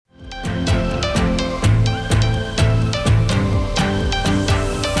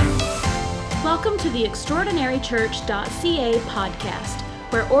the extraordinarychurch.ca podcast,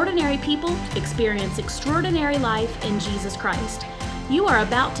 where ordinary people experience extraordinary life in Jesus Christ. You are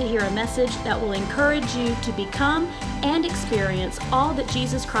about to hear a message that will encourage you to become and experience all that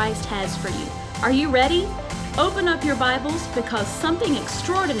Jesus Christ has for you. Are you ready? Open up your Bibles because something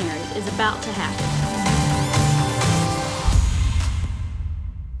extraordinary is about to happen.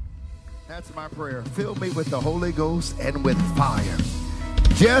 That's my prayer. Fill me with the Holy Ghost and with fire,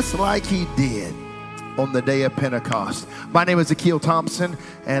 just like he did on the day of Pentecost. My name is Akil Thompson,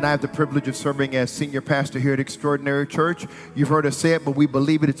 and I have the privilege of serving as senior pastor here at Extraordinary Church. You've heard us say it, but we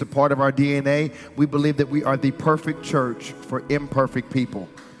believe it. It's a part of our DNA. We believe that we are the perfect church for imperfect people.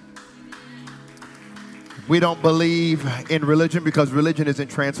 We don't believe in religion because religion isn't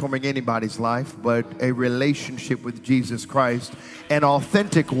transforming anybody's life, but a relationship with Jesus Christ, an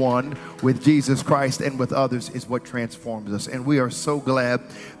authentic one with Jesus Christ and with others, is what transforms us. And we are so glad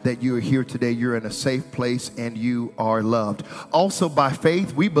that you are here today. You're in a safe place and you are loved. Also, by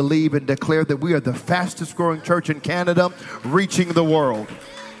faith, we believe and declare that we are the fastest growing church in Canada, reaching the world.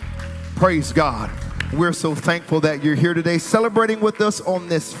 Praise God. We're so thankful that you're here today celebrating with us on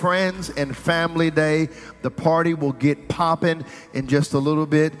this Friends and Family Day. The party will get popping in just a little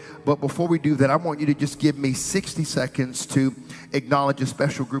bit. But before we do that, I want you to just give me 60 seconds to acknowledge a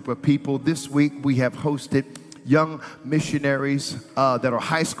special group of people. This week we have hosted young missionaries that are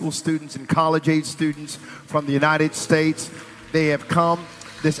high school students and college-age students from the United States. They have come,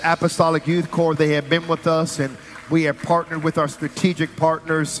 this Apostolic Youth Corps, they have been with us, and we have partnered with our strategic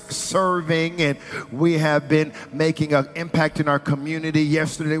partners, serving, and we have been making an impact in our community.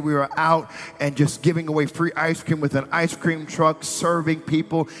 Yesterday, we were out and just giving away free ice cream with an ice cream truck, serving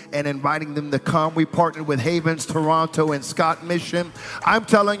people and inviting them to come. We partnered with Havens, Toronto, and Scott Mission. I'm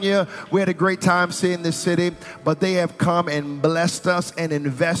telling you, we had a great time seeing this city, but they have come and blessed us and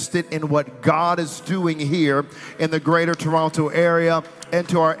invested in what God is doing here in the greater Toronto area. And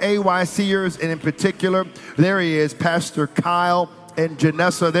to our AYCers, and in particular, there he is, Pastor Kyle and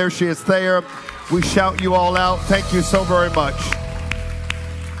Janessa. There she is there. We shout you all out. Thank you so very much.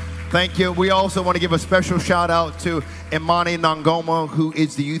 Thank you. We also want to give a special shout out to Imani Nangoma, who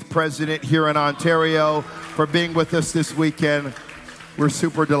is the youth president here in Ontario, for being with us this weekend. We're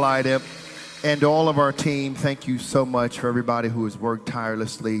super delighted. And to all of our team, thank you so much for everybody who has worked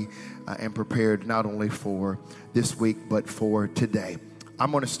tirelessly and prepared not only for this week, but for today. I'm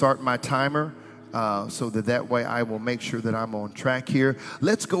going to start my timer so that way I will make sure that I'm on track here.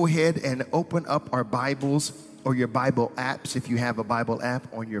 Let's go ahead and open up our Bibles or your Bible apps if you have a Bible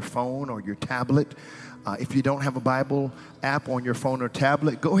app on your phone or your tablet. If you don't have a Bible app on your phone or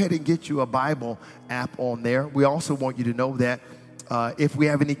tablet, go ahead and get you a Bible app on there. We also want you to know that if we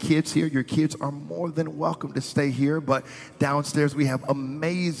have any kids here, your kids are more than welcome to stay here. But downstairs, we have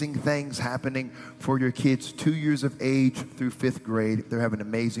amazing things happening for your kids 2 years of age through 5th grade. They're having an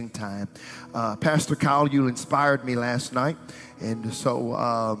amazing time. Pastor Kyle, you inspired me last night. And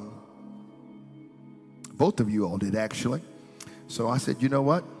so both of you all did, actually. So I said, you know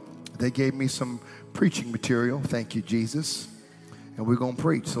what? They gave me some preaching material. Thank you, Jesus. And we're going to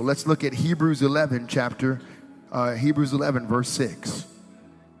preach. So let's look at Hebrews 11, Hebrews 11, verse 6.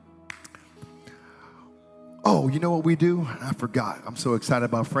 Oh, you know what we do? I forgot. I'm so excited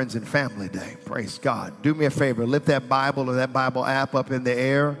about Friends and Family Day. Praise God. Do me a favor. Lift that Bible or that Bible app up in the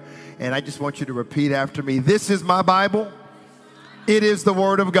air. And I just want you to repeat after me. This is my Bible. It is the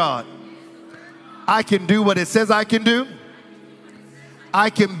Word of God. I can do what it says I can do.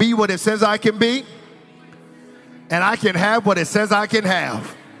 I can be what it says I can be. And I can have what it says I can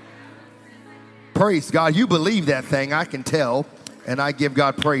have. Praise God. You believe that thing, I can tell, and I give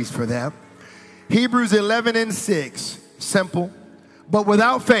God praise for that. Hebrews 11 and 6, simple. But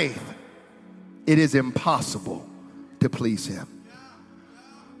without faith, it is impossible to please him.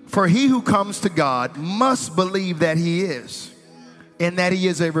 For he who comes to God must believe that he is, and that he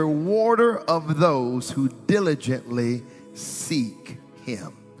is a rewarder of those who diligently seek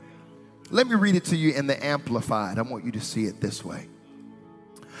him. Let me read it to you in the Amplified. I want you to see it this way.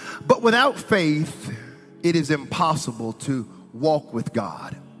 But without faith, it is impossible to walk with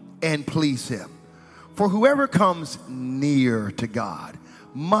God and please him. For whoever comes near to God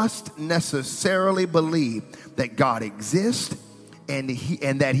must necessarily believe that God exists and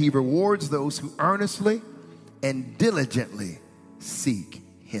that he rewards those who earnestly and diligently seek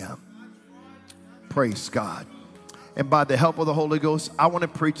him. Praise God. And by the help of the Holy Ghost, I want to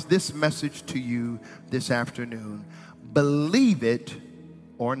preach this message to you this afternoon. Believe it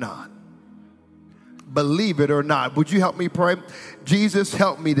or not. believe it or not. Would you help me pray? Jesus,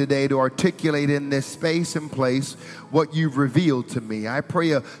 help me today to articulate in this space and place what you've revealed to me. I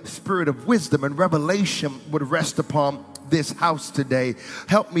pray a spirit of wisdom and revelation would rest upon this house today.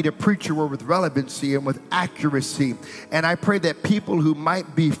 Help me to preach your word with relevancy and with accuracy. And I pray that people who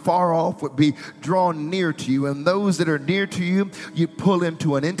might be far off would be drawn near to you. And those that are near to you, you pull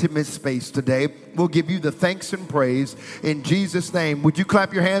into an intimate space today. We'll give you the thanks and praise in Jesus' name. Would you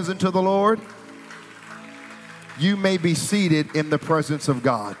clap your hands unto the Lord? You may be seated in the presence of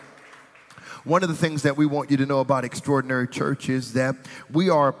God. One of the things that we want you to know about Extraordinary Church is that we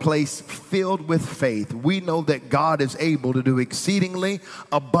are a place filled with faith. We know that God is able to do exceedingly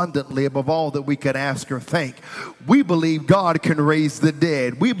abundantly above all that we could ask or think. We believe God can raise the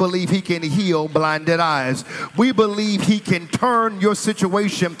dead. We believe he can heal blinded eyes. We believe he can turn your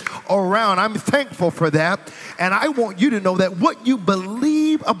situation around. I'm thankful for that. And I want you to know that what you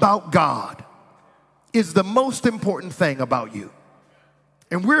believe about God is the most important thing about you.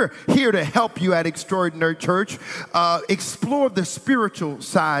 And we're here to help you at Extraordinary Church explore the spiritual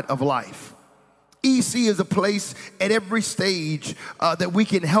side of life. EC is a place at every stage that we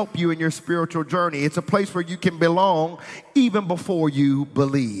can help you in your spiritual journey. It's a place where you can belong even before you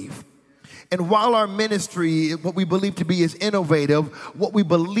believe. And while our ministry, what we believe to be, is innovative, what we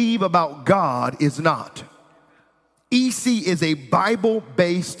believe about God is not. EC is a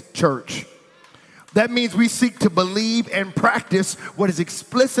Bible-based church. That means we seek to believe and practice what is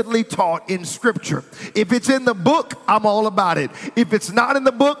explicitly taught in Scripture. If it's in the book, I'm all about it. If it's not in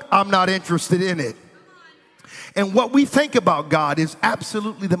the book, I'm not interested in it. And what we think about God is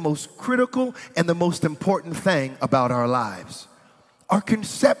absolutely the most critical and the most important thing about our lives. Our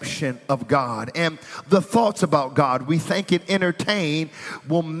conception of God and the thoughts about God we think and entertain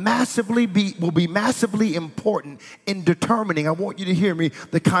will be massively important in determining, I want you to hear me,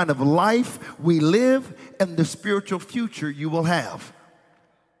 the kind of life we live and the spiritual future you will have.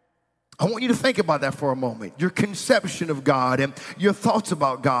 I want you to think about that for a moment. Your conception of God and your thoughts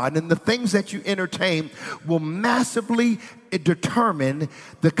about God and the things that you entertain will massively determine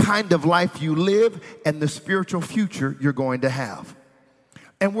the kind of life you live and the spiritual future you're going to have.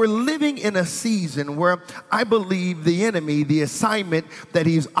 And we're living in a season where I believe the enemy, the assignment that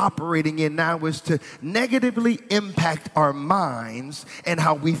he's operating in now, is to negatively impact our minds and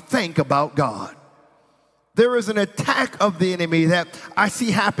how we think about God. There is an attack of the enemy that I see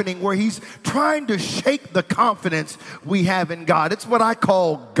happening where he's trying to shake the confidence we have in God. It's what I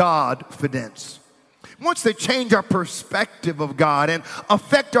call Godfidence. He wants to change our perspective of God and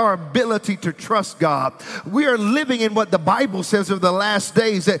affect our ability to trust God. We are living in what the Bible says of the last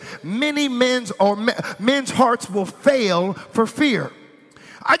days, that many men's hearts will fail for fear.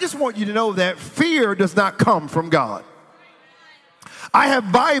 I just want you to know that fear does not come from God. I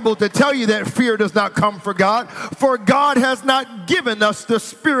have Bible to tell you that fear does not come from God, for God has not given us the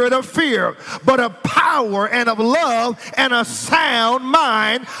spirit of fear, but of power and of love and a sound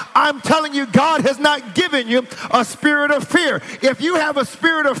mind. I'm telling you, God has not given you a spirit of fear. If you have a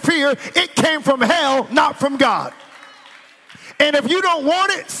spirit of fear, it came from hell, not from God. And if you don't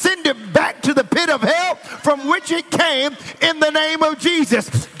want it, send it back to the pit of hell from which it came in the name of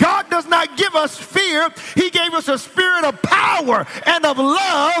Jesus. God does not give us fear. He gave us a spirit of power and of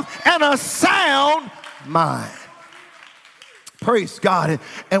love and a sound mind. Praise God.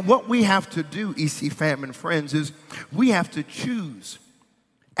 And what we have to do, EC fam and friends, is we have to choose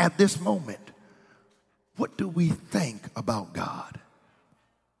at this moment, what do we think about God?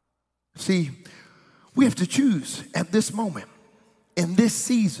 See, we have to choose at this moment. In this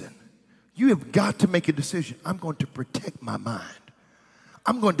season, you have got to make a decision. I'm going to protect my mind.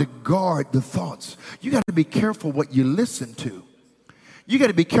 I'm going to guard the thoughts. You got to be careful what you listen to. You got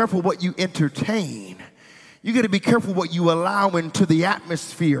to be careful what you entertain. You got to be careful what you allow into the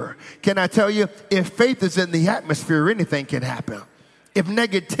atmosphere. Can I tell you, if faith is in the atmosphere, anything can happen. If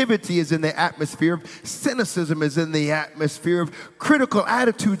negativity is in the atmosphere, if cynicism is in the atmosphere, if critical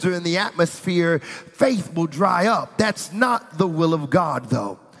attitudes are in the atmosphere, faith will dry up. That's not the will of God,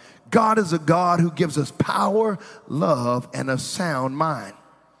 though. God is a God who gives us power, love, and a sound mind.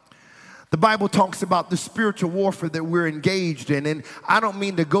 The Bible talks about the spiritual warfare that we're engaged in, and I don't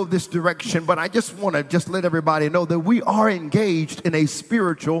mean to go this direction, but I just want to let everybody know that we are engaged in a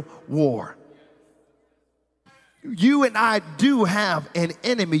spiritual war. You and I do have an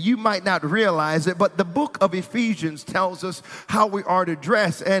enemy. You might not realize it, but the book of Ephesians tells us how we are to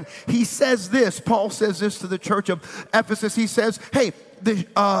dress. And he says this, Paul says this to the church of Ephesus. He says, hey,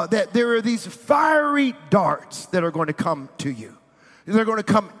 that there are these fiery darts that are going to come to you. They're going to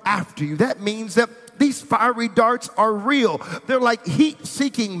come after you. That means that these fiery darts are real. They're like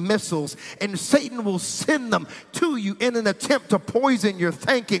heat-seeking missiles, and Satan will send them to you in an attempt to poison your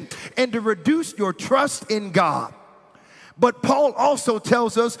thinking and to reduce your trust in God. But Paul also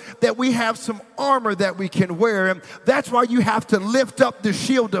tells us that we have some armor that we can wear, and that's why you have to lift up the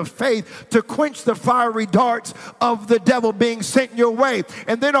shield of faith to quench the fiery darts of the devil being sent your way.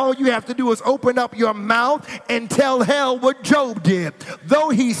 And then all you have to do is open up your mouth and tell hell what Job did. Though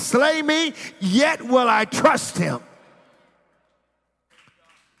he slay me, yet will I trust him.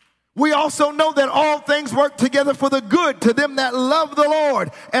 We also know that all things work together for the good to them that love the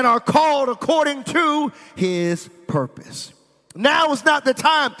Lord and are called according to his purpose. Now is not the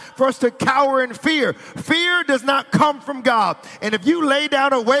time for us to cower in fear. Fear does not come from God. And if you lay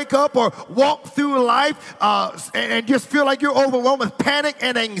down or wake up or walk through life and just feel like you're overwhelmed with panic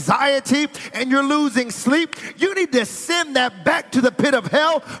and anxiety and you're losing sleep, you need to send that back to the pit of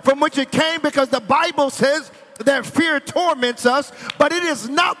hell from which it came, because the Bible says that fear torments us, but it is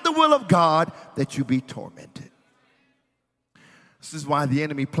not the will of God that you be tormented. This is why the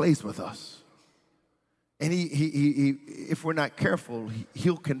enemy plays with us. And he if we're not careful,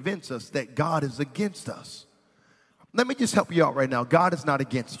 he'll convince us that God is against us. Let me just help you out right now. God is not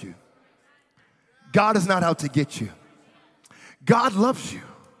against you. God is not out to get you. God loves you.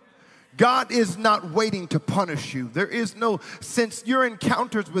 God is not waiting to punish you. There is no, since your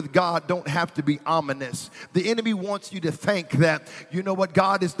encounters with God don't have to be ominous. The enemy wants you to think that, you know what,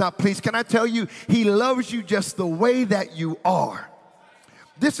 God is not pleased. Can I tell you, he loves you just the way that you are.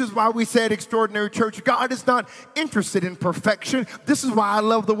 This is why we say at Extraordinary Church, God is not interested in perfection. This is why I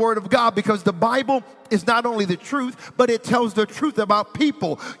love the Word of God, because the Bible is not only the truth, but it tells the truth about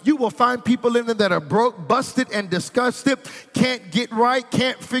people. You will find people in there that are broke, busted, and disgusted, can't get right,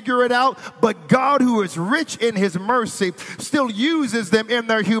 can't figure it out. But God, who is rich in his mercy, still uses them in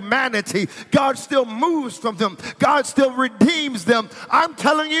their humanity. God still moves from them. God still redeems them. I'm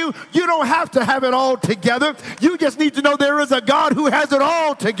telling you, you don't have to have it all together. You just need to know there is a God who has it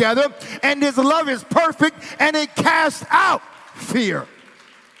all together, and his love is perfect, and it casts out fear.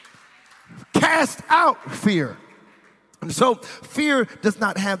 Cast out fear. And so fear does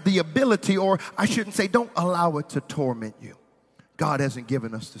not have the ability, or I shouldn't say, don't allow it to torment you. God hasn't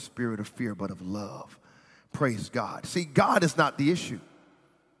given us the spirit of fear, but of love. Praise God. See, God is not the issue.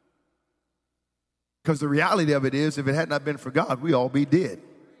 Because the reality of it is, if it had not been for God, we all be dead.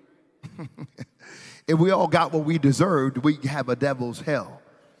 If we all got what we deserved, we have a devil's hell.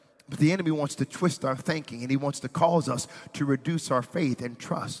 But the enemy wants to twist our thinking, and he wants to cause us to reduce our faith and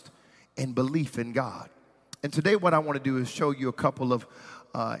trust and belief in God. And today what I want to do is show you a couple of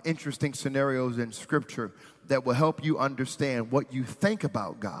interesting scenarios in Scripture that will help you understand what you think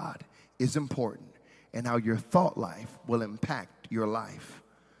about God is important and how your thought life will impact your life.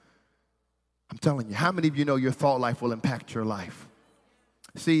 I'm telling you, how many of you know your thought life will impact your life?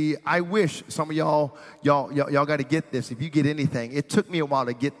 See, I wish some of y'all got to get this. If you get anything, it took me a while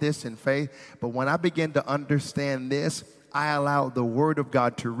to get this in faith, but when I began to understand this, I allowed the Word of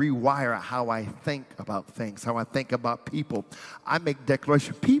God to rewire how I think about things, how I think about people. I make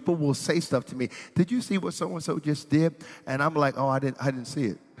declarations. People will say stuff to me. Did you see what so-and-so just did? And I'm like, oh, I didn't see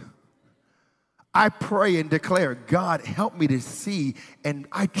it. I pray and declare, God, help me to see, and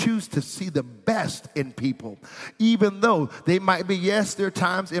I choose to see the best in people. Even though they might be, yes, there are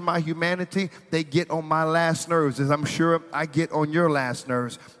times in my humanity they get on my last nerves, as I'm sure I get on your last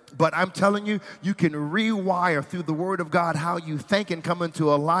nerves. But I'm telling you, you can rewire through the Word of God how you think and come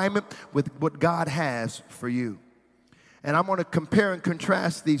into alignment with what God has for you. And I'm going to compare and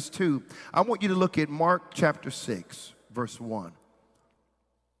contrast these two. I want you to look at Mark chapter 6, verse 1.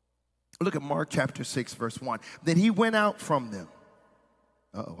 Look at Mark chapter 6, verse 1. Then he went out from them.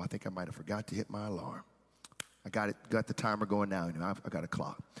 Uh-oh, I think I might have forgot to hit my alarm. I got the timer going now. I got a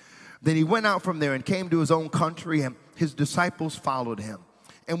clock. Then he went out from there and came to his own country, and his disciples followed him.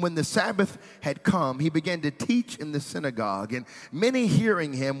 And when the Sabbath had come, he began to teach in the synagogue, and many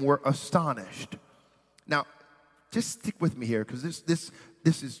hearing him were astonished. Now, just stick with me here, because this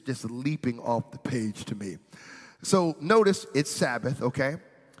is just leaping off the page to me. So notice it's Sabbath, okay?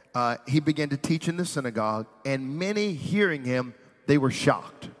 He began to teach in the synagogue, and many hearing him, they were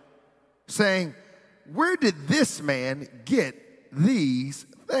shocked, saying, where did this man get these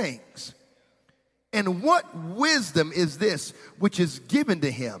things? And what wisdom is this which is given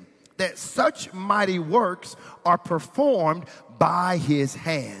to him, that such mighty works are performed by his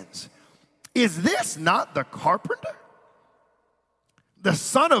hands? Is this not the carpenter, the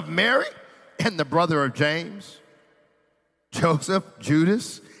son of Mary, and the brother of James, Joseph,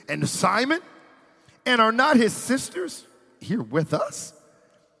 Judas, and Simon? And are not his sisters here with us?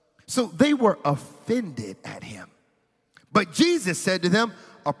 So they were offended at him. But Jesus said to them,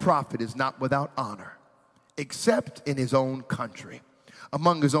 a prophet is not without honor, except in his own country,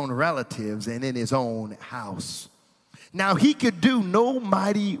 among his own relatives, and in his own house. Now he could do no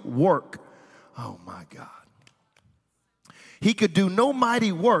mighty work. Oh my God. He could do no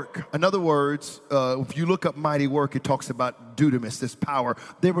mighty work. In other words, if you look up mighty work, it talks about dunamis, this power.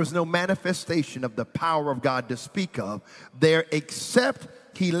 There was no manifestation of the power of God to speak of there, except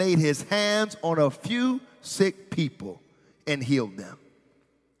he laid his hands on a few sick people and healed them.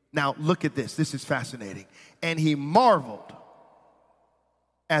 Now look at this. This is fascinating. And he marveled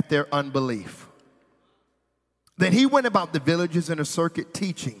at their unbelief. Then he went about the villages in a circuit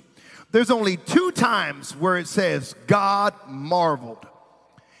teaching. There's only 2 times where it says God marveled.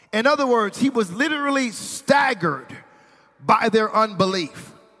 In other words, he was literally staggered by their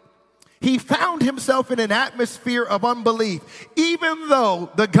unbelief. He found himself in an atmosphere of unbelief, even though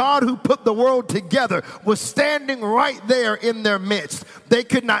the God who put the world together was standing right there in their midst. They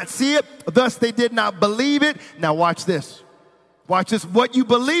could not see it, thus they did not believe it. Now watch this. Watch this. What you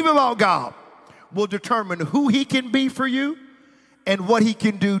believe about God will determine who he can be for you and what he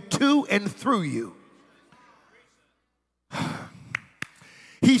can do to and through you.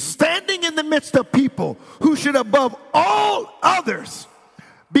 He's standing in the midst of people who should, above all others,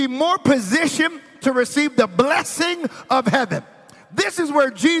 be more positioned to receive the blessing of heaven. This is where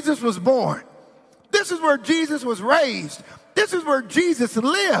Jesus was born. This is where Jesus was raised. This is where Jesus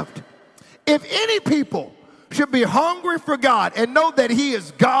lived. If any people should be hungry for God and know that he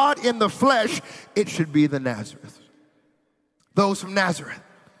is God in the flesh, it should be the Nazareth. Those from Nazareth.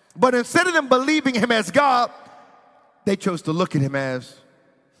 But instead of them believing him as God, they chose to look at him as,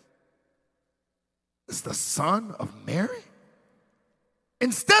 is the son of Mary?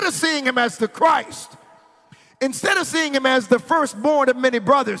 Instead of seeing him as the Christ, instead of seeing him as the firstborn of many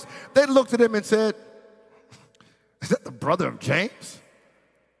brothers, they looked at him and said, is that the brother of James,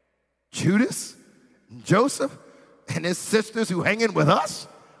 Judas, and Joseph, and his sisters who hang in with us?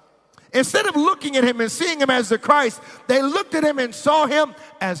 Instead of looking at him and seeing him as the Christ, they looked at him and saw him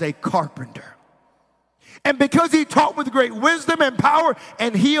as a carpenter. And because he taught with great wisdom and power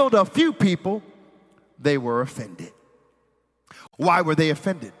and healed a few people, they were offended. Why were they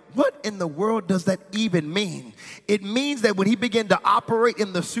offended? What in the world does that even mean? It means that when he began to operate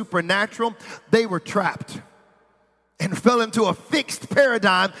in the supernatural, they were trapped and fell into a fixed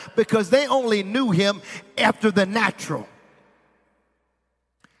paradigm because they only knew him after the natural.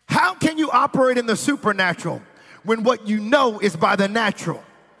 How can you operate in the supernatural when what you know is by the natural?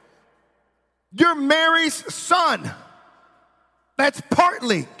 You're Mary's son. That's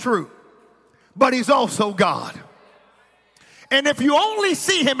partly true, but he's also God. And if you only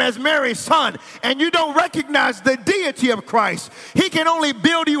see him as Mary's son and you don't recognize the deity of Christ, he can only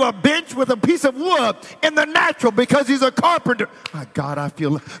build you a bench with a piece of wood in the natural because he's a carpenter. My God, I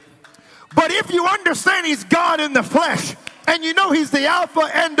feel. But if you understand he's God in the flesh, and you know he's the Alpha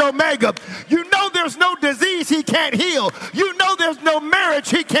and Omega, you know there's no disease he can't heal. You know there's no marriage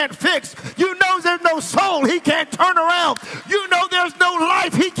he can't fix. You know there's no soul he can't turn around. You know there's no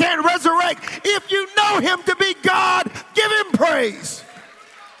life he can't resurrect. If you know him to be God, give him praise.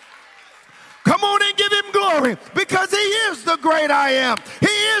 Come on and give him glory, because he is the great I am. He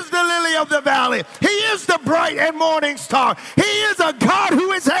is the lily of the valley. He is the bright and morning star. He is a God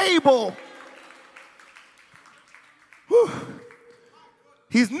who is able. Whew.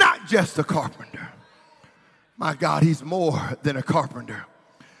 He's not just a carpenter. My God, he's more than a carpenter.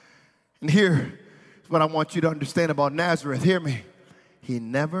 And here is what I want you to understand about Nazareth. Hear me. He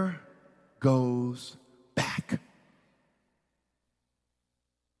never goes back.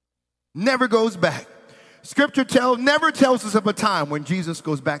 Never goes back. Scripture never tells us of a time when Jesus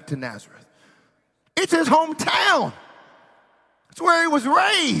goes back to Nazareth. It's his hometown. It's where he was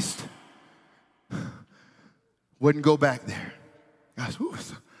raised. Wouldn't go back there. Guys,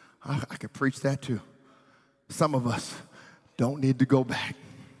 I could preach that too. Some of us don't need to go back.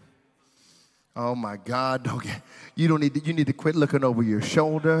 Oh my God, you need to quit looking over your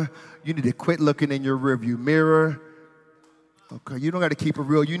shoulder. You need to quit looking in your rearview mirror. Okay, you don't got to keep it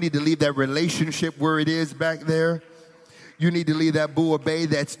real. You need to leave that relationship where it is back there. You need to leave that boo or bae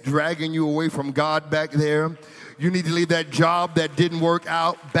that's dragging you away from God back there. You need to leave that job that didn't work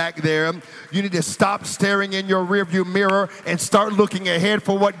out back there. You need to stop staring in your rearview mirror and start looking ahead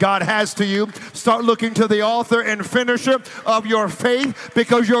for what God has to you. Start looking to the author and finisher of your faith,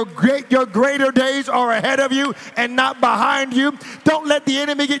 because your greater days are ahead of you and not behind you. Don't let the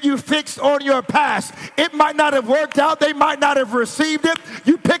enemy get you fixed on your past. It might not have worked out. They might not have received it.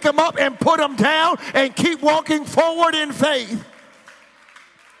 You pick them up and put them down and keep walking forward in faith.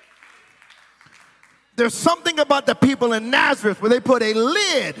 There's something about the people in Nazareth where they put a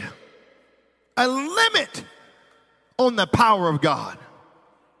lid, a limit on the power of God.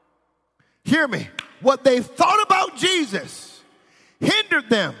 Hear me. What they thought about Jesus hindered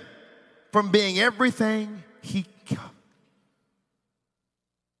them from being everything he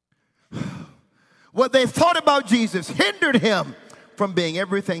What they thought about Jesus hindered him from being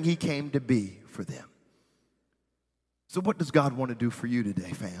everything he came to be for them. So what does God want to do for you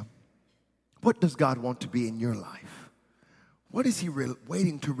today, fam? What does God want to be in your life? What is he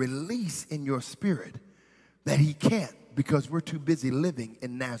waiting to release in your spirit that he can't because we're too busy living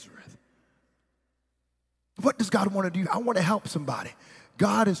in Nazareth? What does God want to do? I want to help somebody.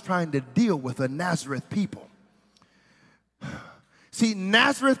 God is trying to deal with the Nazareth people. See,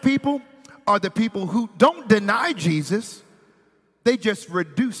 Nazareth people are the people who don't deny Jesus. They just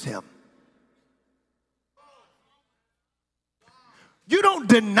reduce him. You don't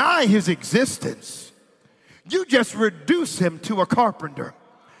deny his existence. You just reduce him to a carpenter.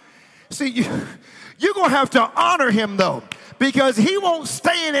 See, you're going to have to honor him, though, because he won't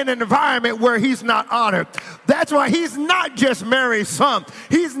stay in an environment where he's not honored. That's why he's not just Mary's son.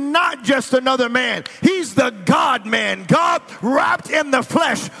 He's not just another man. He's the God-man, God wrapped in the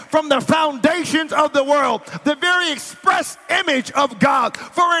flesh from the foundations of the world, the very express image of God.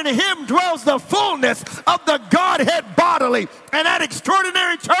 For in him dwells the fullness of the Godhead bodily. And at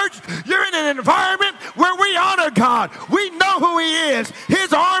Extraordinary Church, you're in an environment where we honor God. We know who he is.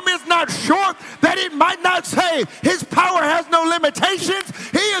 His arm is not short that it might not save. His power has no limitations.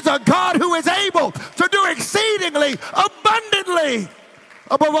 He is a God who is able to do exceedingly, abundantly,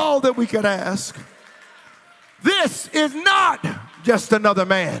 above all that we could ask. This is not just another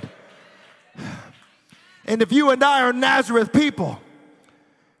man. And if you and I are Nazareth people,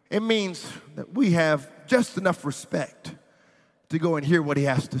 it means that we have just enough respect to go and hear what he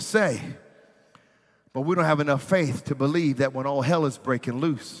has to say. But we don't have enough faith to believe that when all hell is breaking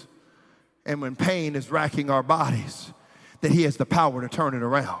loose and when pain is racking our bodies, that he has the power to turn it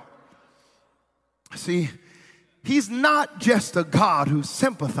around. See, he's not just a God who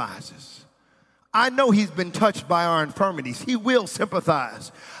sympathizes. I know he's been touched by our infirmities. He will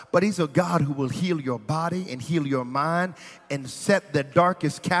sympathize. But he's a God who will heal your body and heal your mind and set the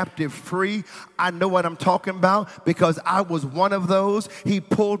darkest captive free. I know what I'm talking about because I was one of those. He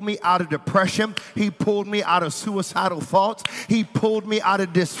pulled me out of depression. He pulled me out of suicidal thoughts. He pulled me out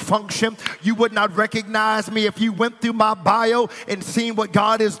of dysfunction. You would not recognize me if you went through my bio and seen what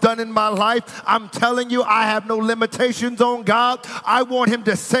God has done in my life. I'm telling you, I have no limitations on God. I want him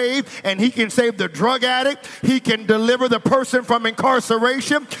to save, and he can save the drug addict. He can deliver the person from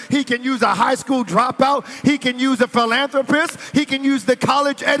incarceration. He can use a high school dropout. He can use a philanthropist. He can use the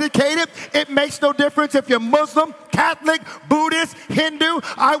college educated. It makes no difference if you're Muslim, Catholic, Buddhist, Hindu.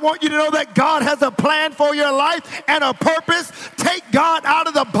 I want you to know that God has a plan for your life and a purpose. Take God out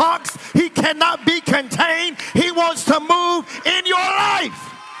of the box. He cannot be contained. He wants to move in your life.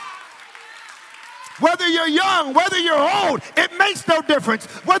 Whether you're young, whether you're old, it makes no difference.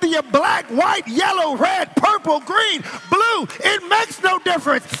 Whether you're black, white, yellow, red, purple, green, blue, it makes no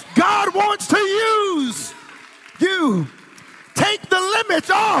difference. God wants to use you. Take the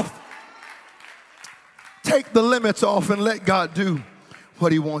limits off. Take the limits off and let God do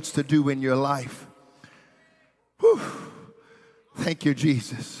what he wants to do in your life. Whew. Thank you,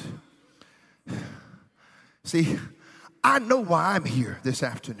 Jesus. See, I know why I'm here this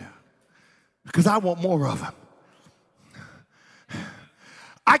afternoon. Because I want more of him.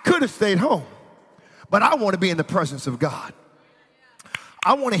 I could have stayed home, but I want to be in the presence of God.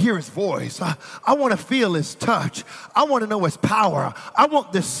 I want to hear his voice. I want to feel his touch. I want to know his power. I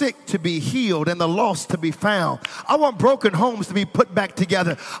want the sick to be healed and the lost to be found. I want broken homes to be put back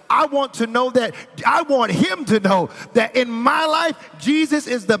together. I want to know that, I want him to know that in my life, Jesus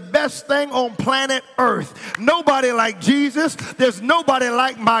is the best thing on planet Earth. Nobody like Jesus. There's nobody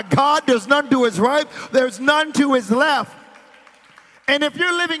like my God. There's none to his right. There's none to his left. And if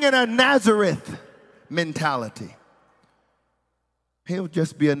you're living in a Nazareth mentality, he'll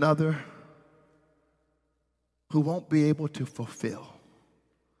just be another who won't be able to fulfill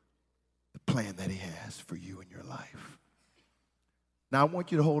the plan that he has for you in your life. Now, I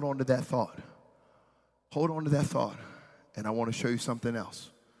want you to hold on to that thought. hold on to that thought, and I want to show you something else.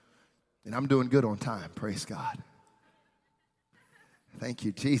 And I'm doing good on time, praise God. Thank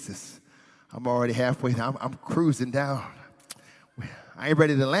you, Jesus. I'm already halfway. I'm cruising down. I ain't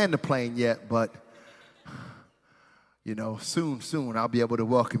ready to land the plane yet, but, soon I'll be able to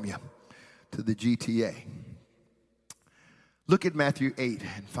welcome you to the GTA. Look at Matthew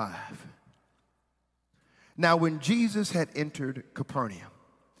 8:5. Now, when Jesus had entered Capernaum,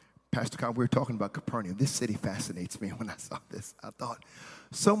 Pastor Con, we were talking about Capernaum. This city fascinates me. When I saw this, I thought,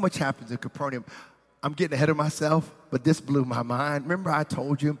 so much happens in Capernaum. I'm getting ahead of myself, but this blew my mind. Remember I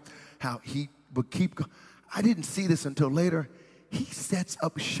told you how he would keep going. I didn't see this until later. He sets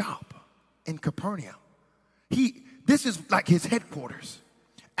up shop in Capernaum. This is like his headquarters.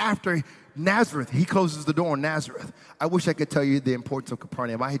 After Nazareth, he closes the door on Nazareth. I wish I could tell you the importance of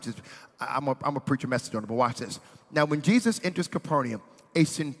Capernaum. I'm a preacher message on it, but watch this. Now, when Jesus enters Capernaum, a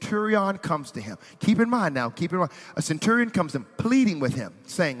centurion comes to him. Keep in mind, a centurion comes to him, pleading with him,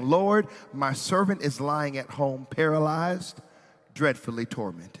 saying, Lord, my servant is lying at home, paralyzed, dreadfully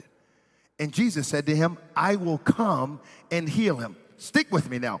tormented. And Jesus said to him, I will come and heal him. Stick with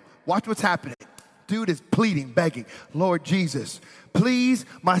me now. Watch what's happening. Dude is pleading, begging, Lord Jesus, please,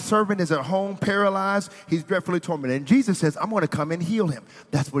 my servant is at home, paralyzed. He's dreadfully tormented. And Jesus says, I'm going to come and heal him.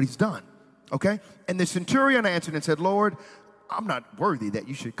 That's what he's done. Okay? And the centurion answered and said, Lord, I'm not worthy that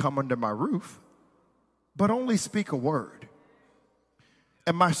you should come under my roof, but only speak a word,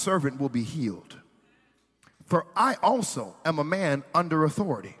 and my servant will be healed. For I also am a man under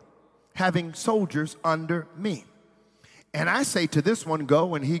authority, having soldiers under me. And I say to this one,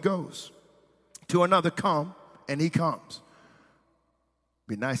 go, and he goes. To another, come, and he comes.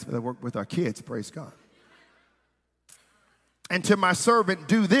 Be nice if they work with our kids, praise God. And to my servant,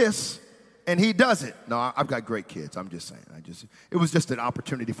 do this, and he does it. No, I've got great kids. I'm just saying. It was just an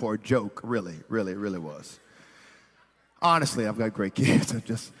opportunity for a joke. Really was. Honestly, I've got great kids.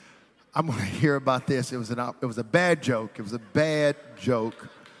 I'm going to hear about this. It was a bad joke. It was a bad joke.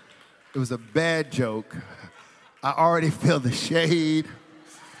 It was a bad joke. I already feel the shade.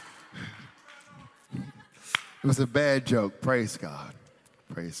 It was a bad joke. Praise God.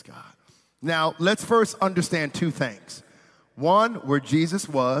 Praise God. Now, let's first understand two things. One, where Jesus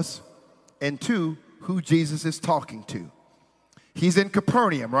was, and two, who Jesus is talking to. He's in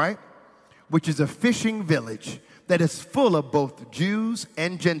Capernaum, right? Which is a fishing village that is full of both Jews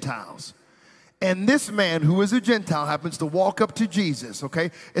and Gentiles. And this man, who is a Gentile, happens to walk up to Jesus,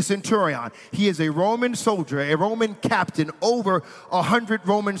 okay? A centurion. He is a Roman soldier, a Roman captain, over 100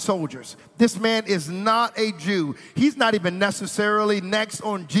 Roman soldiers. This man is not a Jew. He's not even necessarily next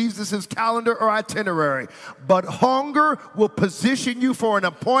on Jesus' calendar or itinerary. But hunger will position you for an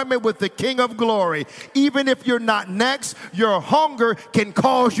appointment with the King of Glory. Even if you're not next, your hunger can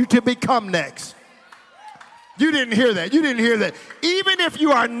cause you to become next. You didn't hear that. Even if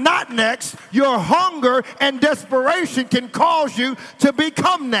you are not next, your hunger and desperation can cause you to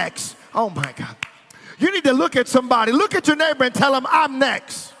become next. Oh, my God. You need to look at somebody. Look at your neighbor and tell them, I'm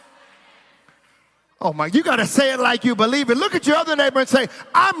next. Oh, my. You got to say it like you believe it. Look at your other neighbor and say,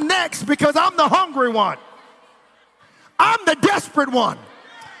 I'm next because I'm the hungry one. I'm the desperate one.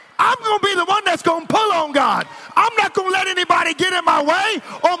 I'm going to be the one that's going to pull on God. I'm not going to let anybody get in my way,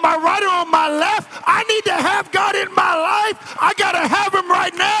 on my right or on my left. I need to have God in my life. I got to have him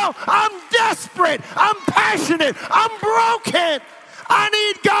right now. I'm desperate. I'm passionate. I'm broken. I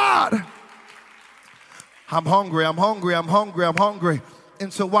need God. I'm hungry.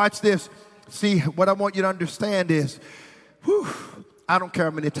 And so watch this. See, what I want you to understand is, I don't care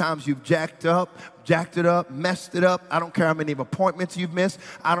how many times you've jacked it up, messed it up. I don't care how many appointments you've missed.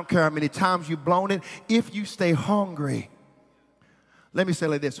 I don't care how many times you've blown it. If you stay hungry, let me say it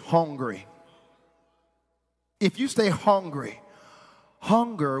like this, hungry. If you stay hungry,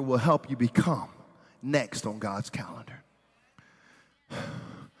 hunger will help you become next on God's calendar.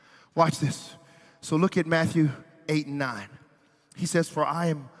 Watch this. So look at Matthew 8:9. He says, for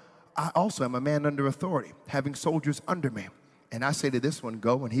I also am a man under authority, having soldiers under me. And I say to this one,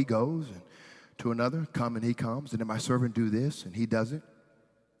 go, and he goes, and to another, come, and he comes, and then my servant do this, and he does it.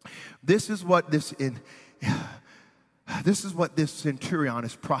 This is what this centurion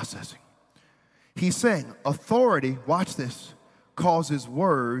is processing. He's saying, authority, watch this, causes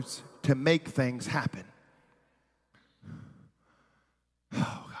words to make things happen.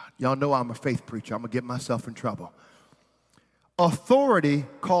 Oh, God. Y'all know I'm a faith preacher. I'm going to get myself in trouble. Authority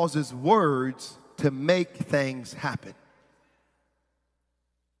causes words to make things happen.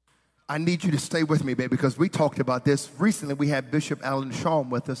 I need you to stay with me, baby, because we talked about this. Recently, we had Bishop Alan Shawn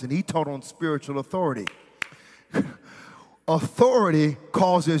with us, and he taught on spiritual authority. Authority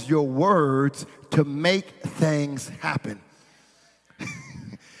causes your words to make things happen.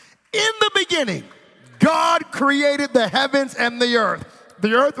 In the beginning, God created the heavens and the earth.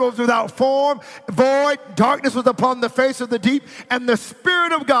 The earth was without form, void, darkness was upon the face of the deep, and the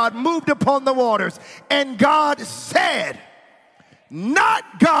Spirit of God moved upon the waters. And God said,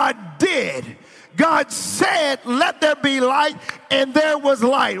 not God did. God said, let there be light, and there was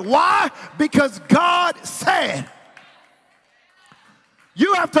light. Why? Because God said.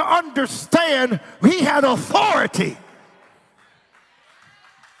 You have to understand He had authority.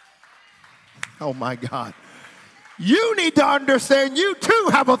 Oh my God. You need to understand you too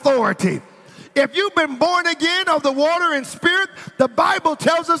have authority. If you've been born again of the water and spirit, the Bible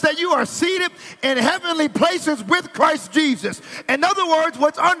tells us that you are seated in heavenly places with Christ Jesus. In other words,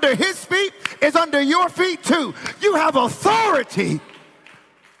 what's under His feet is under your feet too. You have authority.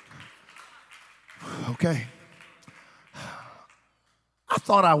 Okay. I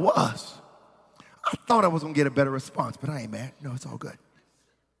thought I was. I thought I was going to get a better response, but I ain't mad. No, it's all good.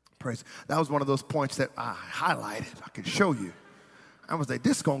 Praise. That was one of those points that I highlighted. I could show you. I was like,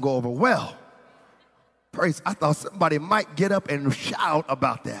 this is going to go over well. Praise. I thought somebody might get up and shout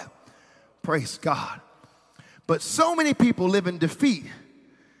about that. Praise God. But so many people live in defeat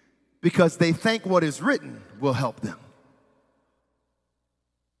because they think what is written will help them.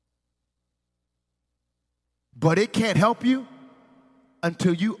 But it can't help you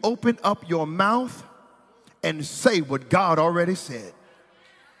until you open up your mouth and say what God already said.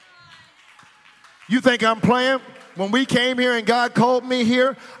 You think I'm playing? When we came here and God called me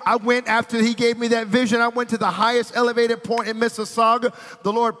here, I went after He gave me that vision. I went to the highest elevated point in Mississauga.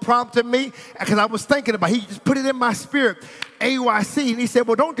 The Lord prompted me because I was thinking about it. He just put it in my spirit, AYC. And He said,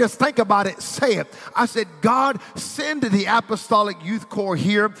 well, don't just think about it, say it. I said, God, send the Apostolic Youth Corps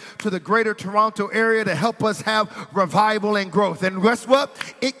here to the greater Toronto area to help us have revival and growth. And guess what?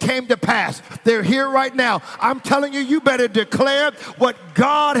 It came to pass. They're here right now. I'm telling you, you better declare what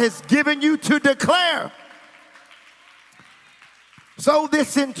God has given you to declare. So this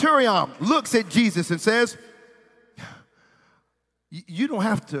centurion looks at Jesus and says, you don't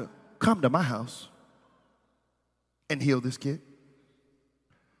have to come to my house and heal this kid.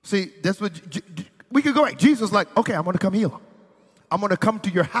 See, that's what we could go right. Jesus is like, okay, I'm going to come heal him. I'm going to come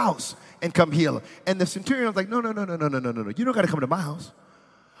to your house and come heal him. And the centurion's like, no. You don't got to come to my house.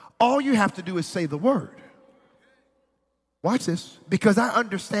 All you have to do is say the word. Watch this, because I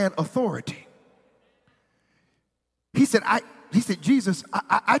understand authority. He said, Jesus,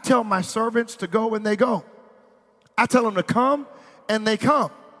 I tell my servants to go and they go. I tell them to come and they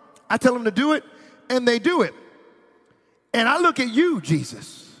come. I tell them to do it and they do it. And I look at you,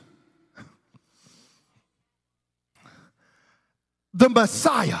 Jesus, the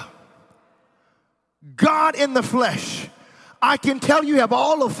Messiah, God in the flesh. I can tell you have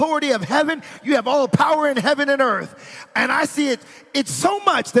all authority of heaven. You have all power in heaven and earth. And I see it's so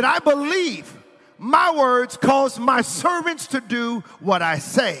much that I believe my words cause my servants to do what I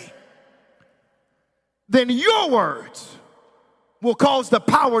say. Then your words will cause the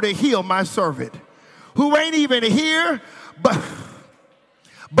power to heal my servant who ain't even here,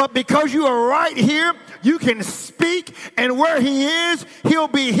 but because you are right here, you can speak, and where he is, he'll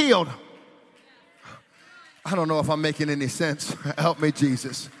be healed. I don't know if I'm making any sense. Help me,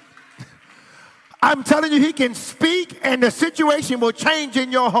 Jesus. I'm telling you, he can speak, and the situation will change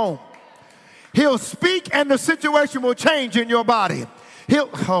in your home. He'll speak and the situation will change in your body.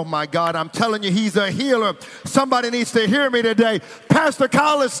 Oh my God, I'm telling you, he's a healer. Somebody needs to hear me today. Pastor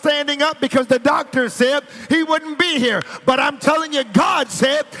Kyle is standing up because the doctor said he wouldn't be here. But I'm telling you, God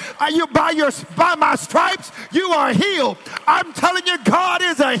said, by my stripes, you are healed. I'm telling you, God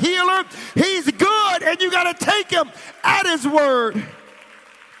is a healer. He's good, and you got to take him at his word.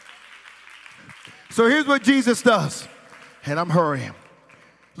 So here's what Jesus does, and I'm hurrying.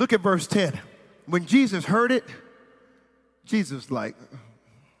 Look at verse 10. When Jesus heard it, Jesus like,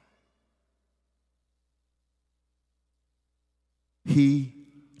 he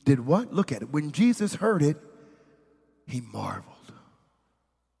did what? Look at it. When Jesus heard it, he marveled.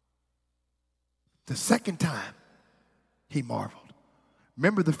 The second time, he marveled.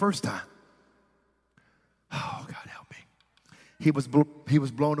 Remember the first time? Oh, God help me. He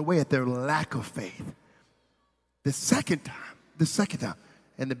was blown away at their lack of faith. The second time.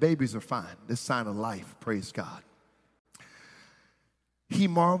 And the babies are fine. This sign of life, praise God. He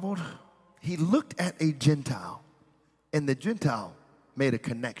marveled. He looked at a Gentile, and the Gentile made a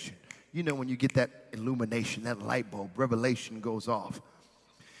connection. You know when you get that illumination, that light bulb, revelation goes off.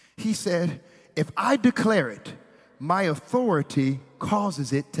 He said, if I declare it, my authority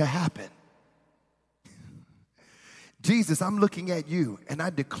causes it to happen. Jesus, I'm looking at you, and I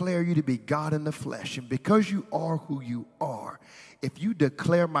declare you to be God in the flesh. And because you are who you are, if you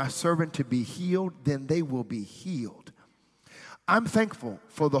declare my servant to be healed, then they will be healed. I'm thankful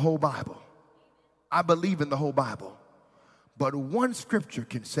for the whole Bible. I believe in the whole Bible. But one scripture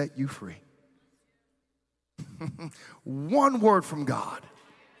can set you free. One word from God.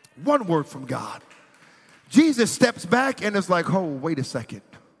 One word from God. Jesus steps back and is like, oh, wait a second.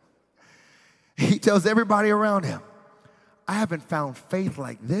 He tells everybody around him, I haven't found faith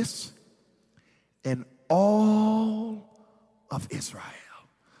like this in all of Israel.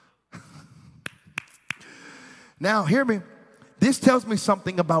 Now, hear me. This tells me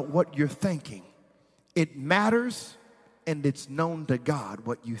something about what you're thinking. It matters, and it's known to God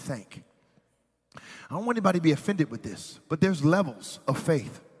what you think. I don't want anybody to be offended with this, but there's levels of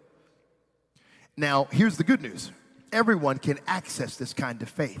faith. Now, here's the good news. Everyone can access this kind of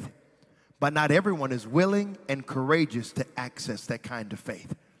faith, but not everyone is willing and courageous to access that kind of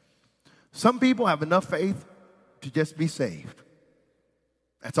faith. Some people have enough faith to just be saved.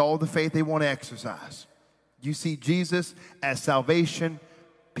 That's all the faith they want to exercise. You see Jesus as salvation,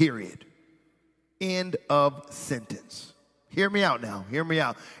 period. End of sentence. Hear me out now. Hear me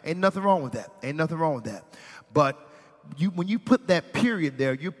out. Ain't nothing wrong with that. Ain't nothing wrong with that. But when you put that period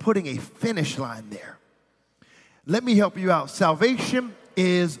there, you're putting a finish line there. Let me help you out. Salvation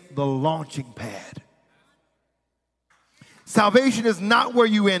is the launching pad. Salvation is not where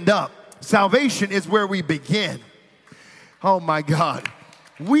you end up. Salvation is where we begin. Oh my God.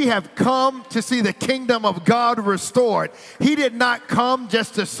 We have come to see the kingdom of God restored. He did not come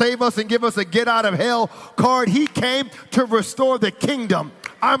just to save us and give us a get out of hell card. He came to restore the kingdom.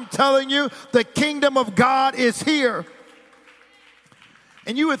 I'm telling you, the kingdom of God is here.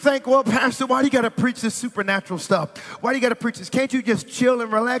 And you would think, well, Pastor, why do you got to preach this supernatural stuff? Why do you got to preach this? Can't you just chill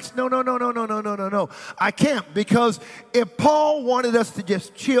and relax? No. I can't, because if Paul wanted us to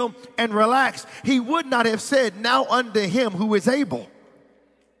just chill and relax, he would not have said, now unto him who is able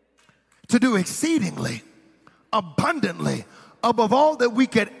to do exceedingly, abundantly, above all that we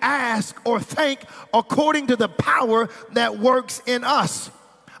could ask or think, according to the power that works in us.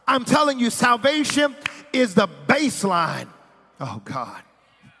 I'm telling you, salvation is the baseline. Oh, God.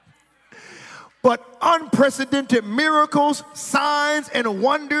 But unprecedented miracles, signs, and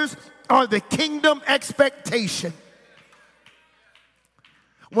wonders are the kingdom expectation.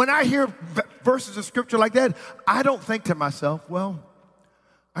 When I hear verses of scripture like that, I don't think to myself, well,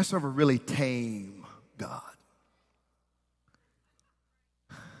 I serve a really tame God.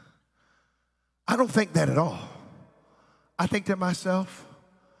 I don't think that at all. I think to myself,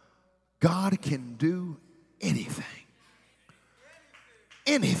 God can do anything.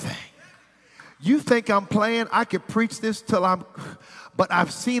 Anything. You think I'm playing? I could preach this but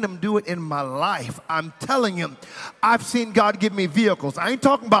I've seen him do it in my life. I'm telling you, I've seen God give me vehicles. I ain't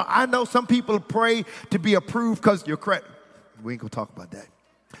talking about, I know some people pray to be approved because you're credit. We ain't gonna talk about that.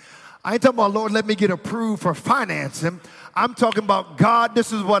 I ain't talking about, Lord, let me get approved for financing. I'm talking about, God,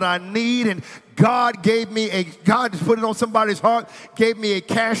 this is what I need, and God just put it on somebody's heart, gave me a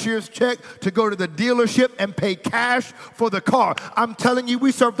cashier's check to go to the dealership and pay cash for the car. I'm telling you,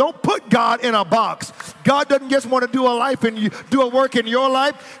 don't put God in a box. God doesn't just want to do a work in your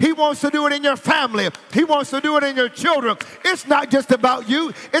life. He wants to do it in your family. He wants to do it in your children. It's not just about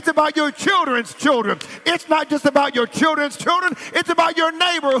you. It's about your children's children. It's not just about your children's children. It's about your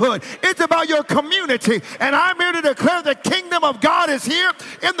neighborhood. It's about your community. And I'm here to declare the kingdom of God is here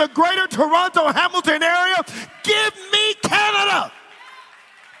in the greater Toronto, Hamilton area. Give me Canada.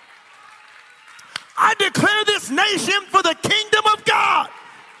 I declare this nation for the kingdom of God.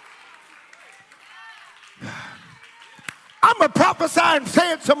 I'm going to prophesy and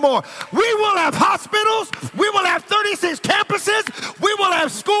say it some more. We will have hospitals. We will have 36 campuses. We will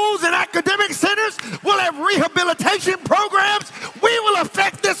have schools and academic centers. We'll have rehabilitation programs. We will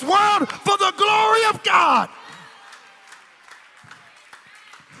affect this world for the glory of God.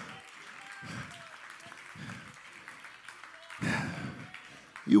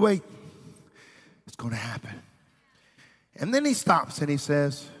 You wait. It's going to happen. And then he stops and he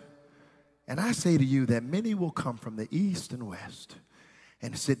says, and I say to you that many will come from the east and west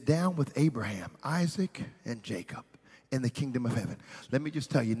and sit down with Abraham, Isaac, and Jacob in the kingdom of heaven. Let me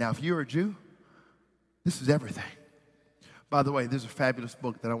just tell you now, if you're a Jew, this is everything. By the way, there's a fabulous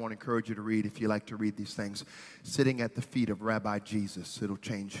book that I want to encourage you to read if you like to read these things. Sitting at the Feet of Rabbi Jesus. It'll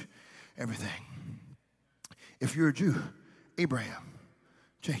change everything. If you're a Jew, Abraham,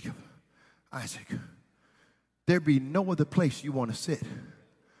 Jacob, Isaac, there be no other place you want to sit.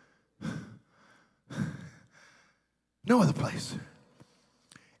 No other place.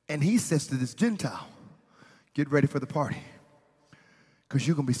 And he says to this Gentile, Get ready for the party, because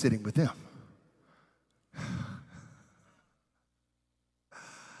you're going to be sitting with them.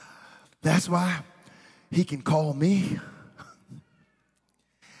 That's why he can call me.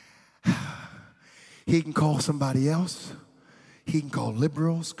 He can call somebody else. He can call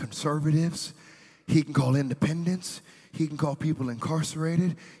liberals, conservatives. He can call independents. He can call people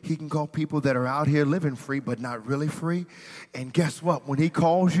incarcerated. He can call people that are out here living free but not really free. And guess what? When he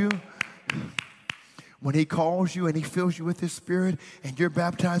calls you and he fills you with his spirit and you're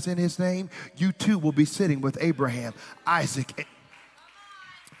baptized in his name, you too will be sitting with Abraham, Isaac.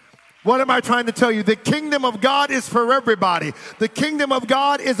 What am I trying to tell you? The kingdom of God is for everybody. The kingdom of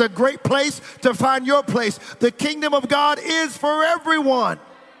God is a great place to find your place. The kingdom of God is for everyone.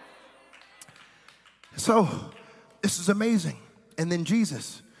 So, this is amazing. And then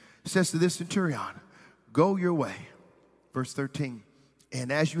Jesus says to this centurion, go your way. Verse 13,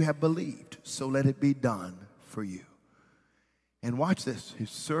 and as you have believed, so let it be done for you. And watch this.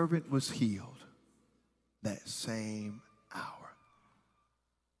 His servant was healed that same hour.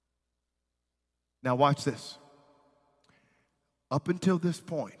 Now watch this. Up until this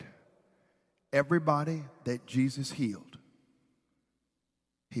point, everybody that Jesus healed,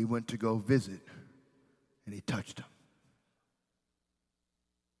 he went to go visit and he touched them.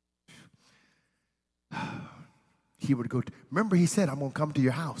 He would go, remember he said, I'm going to come to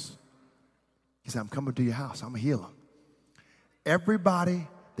your house. He said, I'm coming to your house. I'm going to heal them. Everybody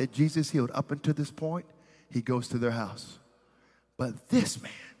that Jesus healed up until this point, he goes to their house. But this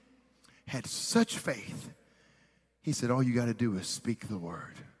man had such faith. He said, all you got to do is speak the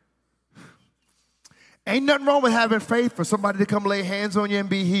word. Ain't nothing wrong with having faith for somebody to come lay hands on you and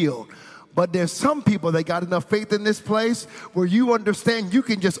be healed. But there's some people that got enough faith in this place where you understand you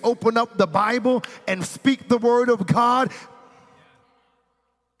can just open up the Bible and speak the word of God.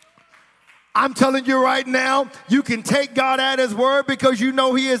 I'm telling you right now, you can take God at his word because you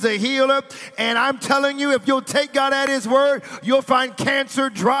know he is a healer. And I'm telling you, if you'll take God at his word, you'll find cancer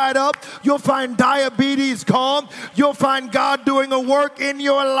dried up. You'll find diabetes calm. You'll find God doing a work in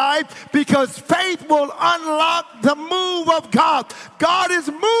your life because faith will unlock the move of God. God is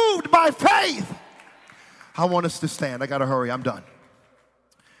moved by faith. I want us to stand. I got to hurry. I'm done.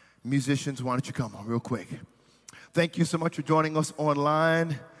 Musicians, why don't you come on real quick? Thank you so much for joining us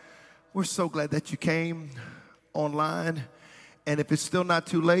online. We're so glad that you came online. And if it's still not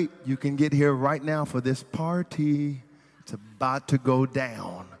too late, you can get here right now for this party. It's about to go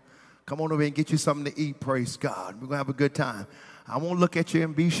down. Come on over and get you something to eat, praise God. We're going to have a good time. I won't look at you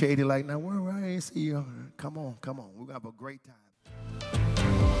and be shady like, now, where I ain't see you. Come on. We're going to have a great time.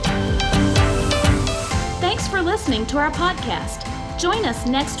 Thanks for listening to our podcast. Join us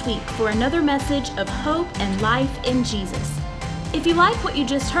next week for another message of hope and life in Jesus. If you like what you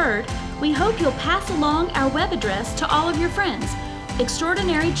just heard, we hope you'll pass along our web address to all of your friends,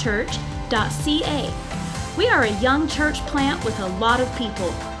 extraordinarychurch.ca. We are a young church plant with a lot of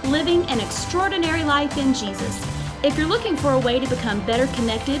people living an extraordinary life in Jesus. If you're looking for a way to become better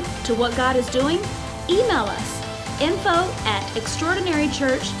connected to what God is doing, email us,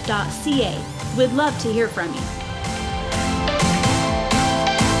 info@extraordinarychurch.ca. We'd love to hear from you.